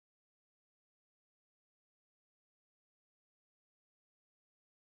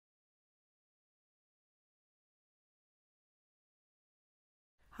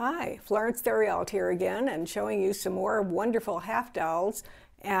Hi, Florence Theriault here again and showing you some more wonderful half dolls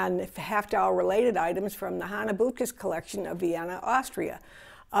and half doll related items from the Hanna Butkus collection of Vienna, Austria.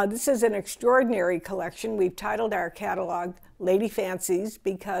 This is an extraordinary collection. We've titled our catalog Lady Fancies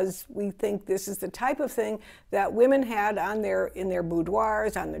because we think this is the type of thing that women had on in their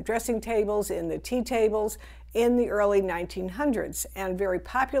boudoirs, on the dressing tables, in the tea tables in the early 1900s, and a very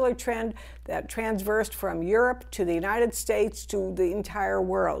popular trend that transversed from Europe to the United States to the entire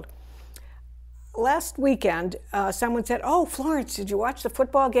world. Last weekend, someone said, "Oh, Florence, did you watch the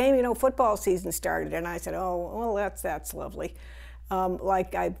football game? You know, football season started." And I said, "Oh, well, that's lovely."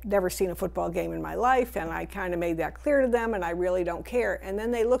 Like I've never seen a football game in my life, and I kind of made that clear to them, and I really don't care. And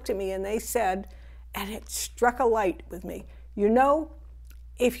then they looked at me and they said, and it struck a light with me, you know,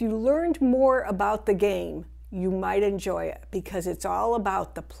 if you learned more about the game, you might enjoy it, because it's all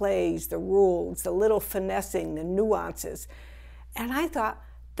about the plays, the rules, the little finessing, the nuances. And I thought,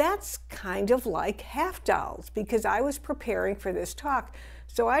 that's kind of like half dolls, because I was preparing for this talk.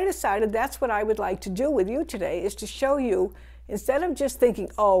 So I decided that's what I would like to do with you today, is to show you, instead of just thinking,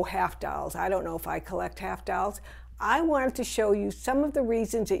 oh, half dolls, I don't know if I collect half dolls, I wanted to show you some of the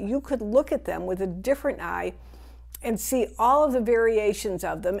reasons that you could look at them with a different eye and see all of the variations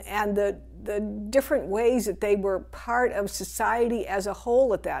of them and the different ways that they were part of society as a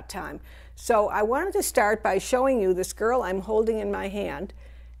whole at that time. So I wanted to start by showing you this girl I'm holding in my hand.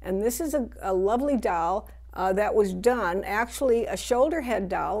 And this is a lovely doll that was done, actually a shoulder head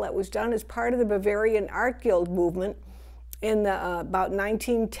doll that was done as part of the Bavarian Art Guild movement in about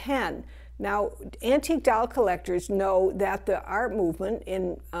 1910. Now, antique doll collectors know that the art movement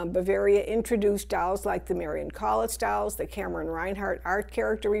in Bavaria introduced dolls like the Marion Collitz dolls, the Cameron Reinhardt art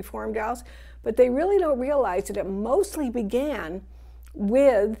character reform dolls, but they really don't realize that it mostly began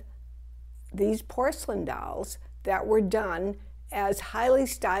with these porcelain dolls that were done as highly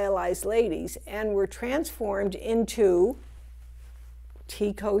stylized ladies and were transformed into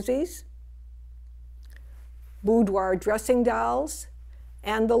tea cozies, boudoir dressing dolls,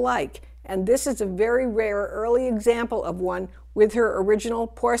 and the like. And this is a very rare early example of one with her original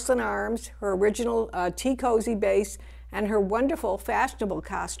porcelain arms, her original tea cozy base, and her wonderful fashionable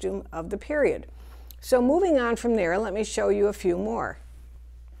costume of the period. So moving on from there, let me show you a few more.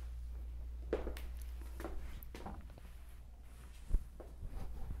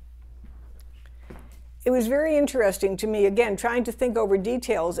 It was very interesting to me, again, trying to think over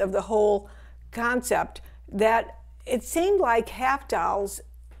details of the whole concept, that it seemed like half dolls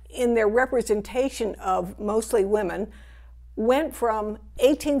in their representation of mostly women went from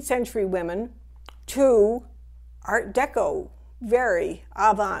 18th century women to Art Deco, very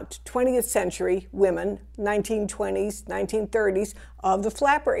avant 20th century women, 1920s, 1930s, of the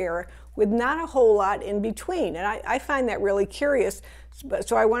flapper era, with not a whole lot in between. And I find that really curious,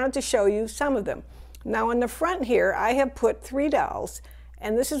 so I wanted to show you some of them. Now in the front here, I have put 3 dolls.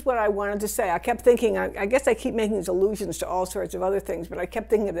 And this is what I wanted to say. I kept thinking, I guess I keep making these allusions to all sorts of other things, but I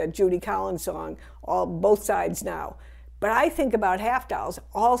kept thinking of that Judy Collins song, Both Sides Now. But I think about half dolls,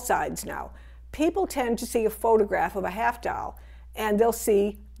 all sides now. People tend to see a photograph of a half doll, and they'll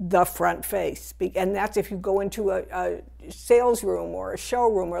see the front face. And that's if you go into a sales room or a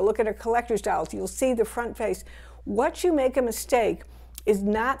showroom or look at a collector's dolls, you'll see the front face. What you make a mistake is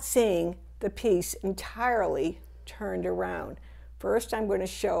not seeing the piece entirely turned around. First, I'm going to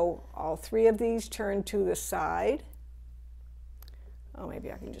show all 3 of these turned to the side. Oh,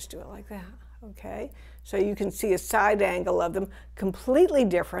 maybe I can just do it like that. Okay, so you can see a side angle of them, completely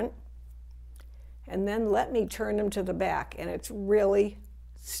different. And then let me turn them to the back, and it's really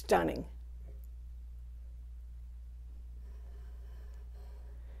stunning.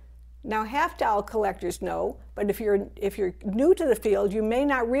 Now, half doll collectors know, but if you're new to the field, you may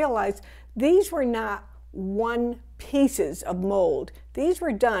not realize these were not one pieces of mold. These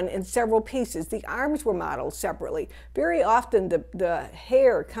were done in several pieces. The arms were modeled separately. Very often the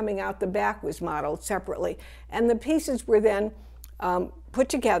hair coming out the back was modeled separately. And the pieces were then put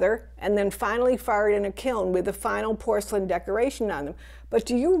together and then finally fired in a kiln with the final porcelain decoration on them. But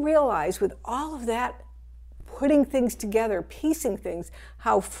do you realize, with all of that putting things together, piecing things,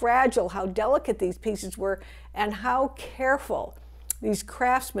 how fragile, how delicate these pieces were, and how careful these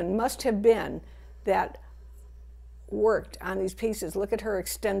craftsmen must have been that worked on these pieces? Look at her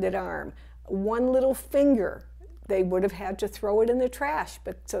extended arm. One little finger, they would have had to throw it in the trash,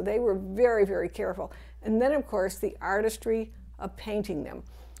 but so they were very, very careful. And then, of course, the artistry of painting them.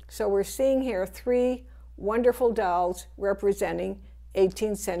 So we're seeing here 3 wonderful dolls representing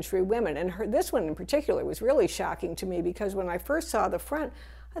 18th century women. And this one in particular was really shocking to me, because when I first saw the front,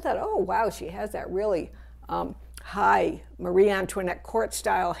 I thought, oh, wow, she has that really high Marie Antoinette court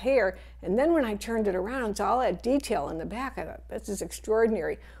style hair. And then when I turned it around, it's all that detail in the back. I thought, this is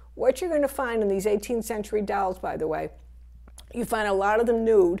extraordinary. What you're going to find in these 18th century dolls, by the way, you find a lot of them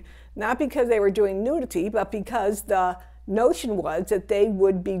nude, not because they were doing nudity, but because the notion was that they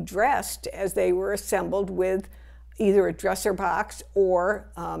would be dressed as they were assembled with either a dresser box or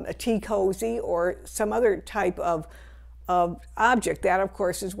a tea cozy or some other type of object. That, of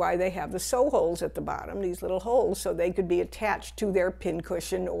course, is why they have the sew holes at the bottom, these little holes, so they could be attached to their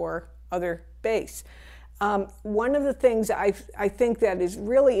pincushion or other base. One of the things I think that is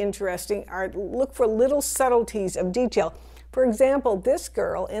really interesting are look for little subtleties of detail. For example, this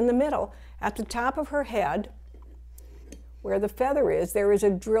girl in the middle, at the top of her head, where the feather is, there is a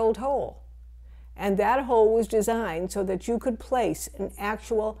drilled hole. And that hole was designed so that you could place an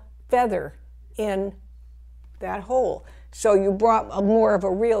actual feather in that hole. So you brought more of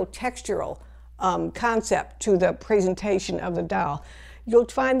a real textural concept to the presentation of the doll. You'll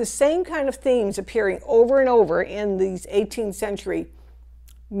find the same kind of themes appearing over and over in these 18th century,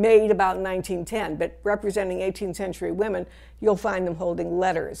 made about 1910, but representing 18th century women. You'll find them holding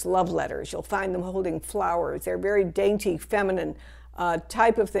letters, love letters. You'll find them holding flowers. They're very dainty, feminine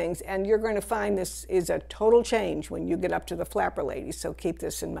type of things, and you're going to find this is a total change when you get up to the flapper ladies, so keep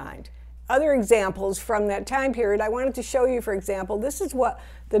this in mind. Other examples from that time period, I wanted to show you, for example, this is what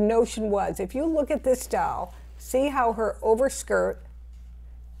the notion was. If you look at this doll, see how her overskirt,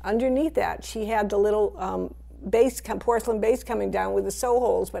 underneath that, she had the little porcelain base coming down with the sew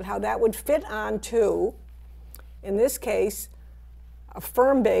holes, but how that would fit onto, in this case, a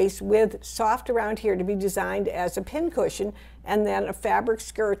firm base with soft around here to be designed as a pincushion, and then a fabric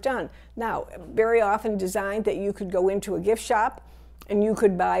skirt done. Now, very often designed that you could go into a gift shop and you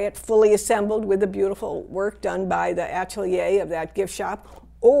could buy it fully assembled with the beautiful work done by the atelier of that gift shop,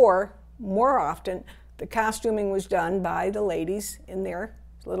 or more often, the costuming was done by the ladies in their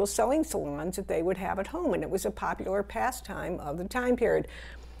little sewing salons that they would have at home, and it was a popular pastime of the time period.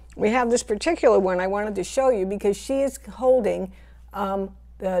 We have this particular one I wanted to show you because she is holding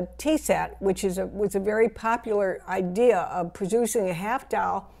the tea set, which was a very popular idea of producing a half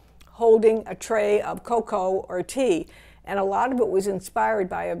doll holding a tray of cocoa or tea. And a lot of it was inspired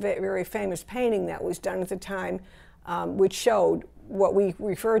by a very famous painting that was done at the time, which showed what we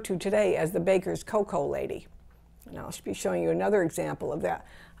refer to today as the baker's cocoa lady. And I'll be showing you another example of that.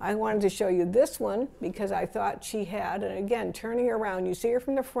 I wanted to show you this one because I thought she had, and again, turning her around, you see her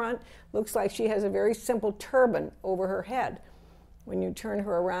from the front, looks like she has a very simple turban over her head. When you turn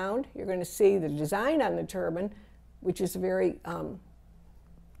her around, you're going to see the design on the turban, which is a very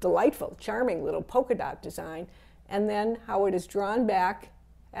delightful, charming little polka dot design, and then how it is drawn back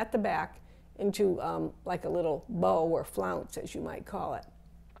at the back into like a little bow or flounce, as you might call it.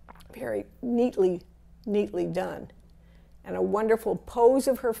 Very neatly done. And a wonderful pose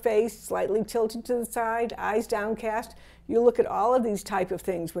of her face, slightly tilted to the side, eyes downcast. You look at all of these type of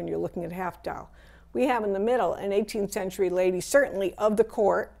things when you're looking at half doll. We have in the middle an 18th century lady, certainly of the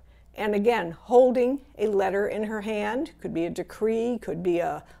court, and again, holding a letter in her hand. Could be a decree, could be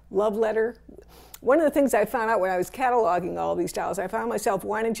a love letter. One of the things I found out when I was cataloging all of these dolls, I found myself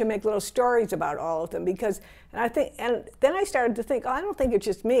wanting to make little stories about all of them because, and then I started to think, oh, I don't think it's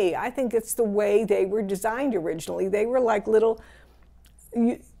just me. I think it's the way they were designed originally. They were like little,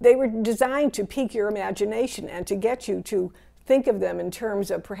 they were designed to pique your imagination and to get you to think of them in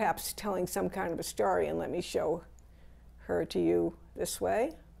terms of perhaps telling some kind of a story. And let me show her to you this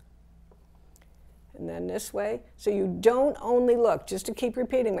way. And then this way. So you don't only look, just to keep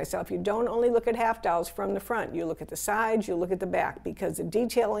repeating myself, you don't only look at half dolls from the front. You look at the sides, you look at the back, because the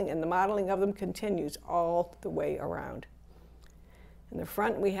detailing and the modeling of them continues all the way around. In the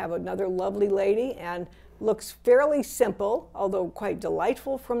front we have another lovely lady, and looks fairly simple, although quite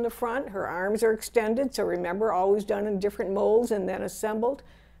delightful from the front. Her arms are extended, so remember, always done in different molds and then assembled.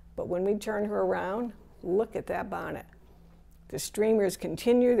 But when we turn her around, look at that bonnet. The streamers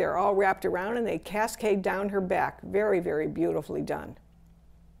continue, they're all wrapped around, and they cascade down her back. Very, very beautifully done.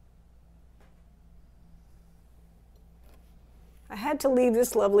 I had to leave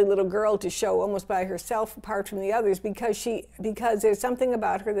this lovely little girl to show almost by herself apart from the others because there's something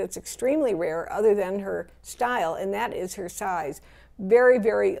about her that's extremely rare other than her style, and that is her size. Very,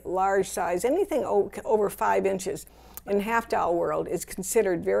 very large size. Anything over 5 inches in half doll world is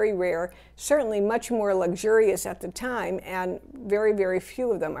considered very rare, certainly much more luxurious at the time, and very, very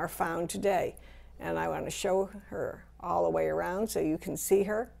few of them are found today. And I want to show her all the way around so you can see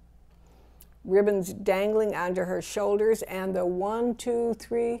her. Ribbons dangling onto her shoulders, and the 1, 2,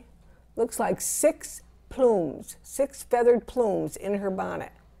 3, looks like 6 plumes, 6 feathered plumes in her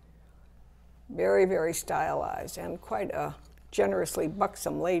bonnet. Very, very stylized, and quite a generously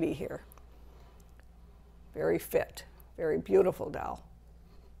buxom lady here. Very fit, very beautiful doll.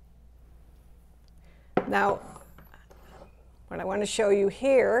 Now, what I want to show you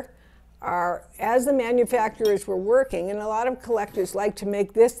here are, as the manufacturers were working, and a lot of collectors like to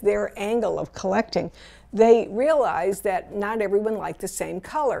make this their angle of collecting, they realized that not everyone liked the same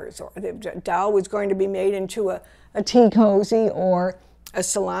colors, or the doll was going to be made into a tea cozy or a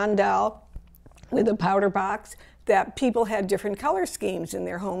salon doll with a powder box, that people had different color schemes in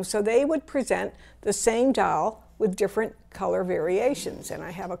their homes, so they would present the same doll with different color variations, and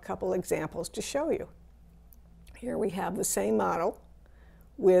I have a couple examples to show you. Here we have the same model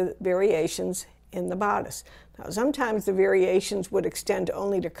with variations in the bodice. Now, sometimes the variations would extend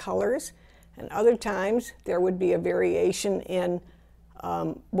only to colors, and other times there would be a variation in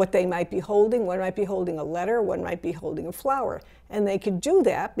what they might be holding. One might be holding a letter, one might be holding a flower. And they could do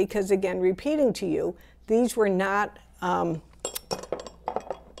that because, again, repeating to you, these were not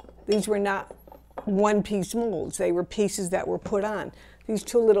one-piece molds. They were pieces that were put on. These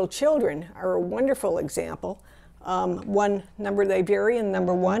two little children are a wonderful example. One number, they vary in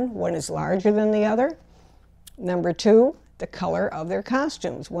number one is larger than the other. Number two, the color of their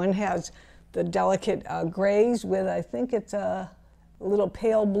costumes. One has the delicate grays with, I think it's a little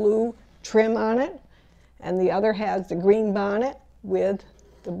pale blue trim on it, and the other has the green bonnet with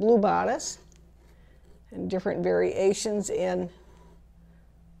the blue bodice, and different variations in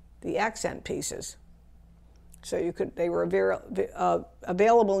the accent pieces. So they were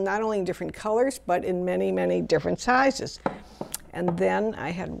available not only in different colors, but in many, many different sizes. And then I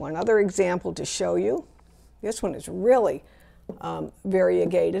had one other example to show you. This one is really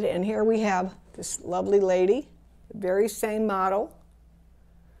variegated, and here we have this lovely lady, the very same model.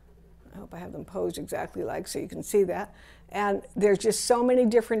 I hope I have them posed exactly like so you can see that. And there's just so many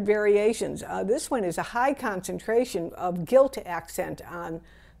different variations. This one is a high concentration of gilt accent on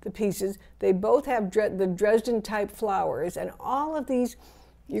the pieces. They both have the Dresden type flowers, and all of these,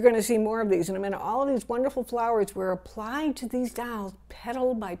 you're going to see more of these in a minute, all of these wonderful flowers were applied to these dolls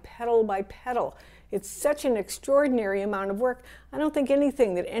petal by petal by petal. It's such an extraordinary amount of work. I don't think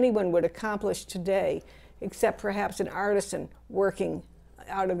anything that anyone would accomplish today, except perhaps an artisan working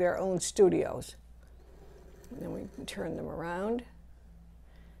out of their own studios. And then we can turn them around.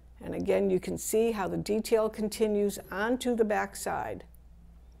 And again, you can see how the detail continues onto the back side.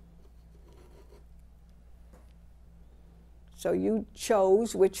 So you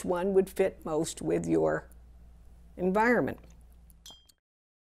chose which one would fit most with your environment.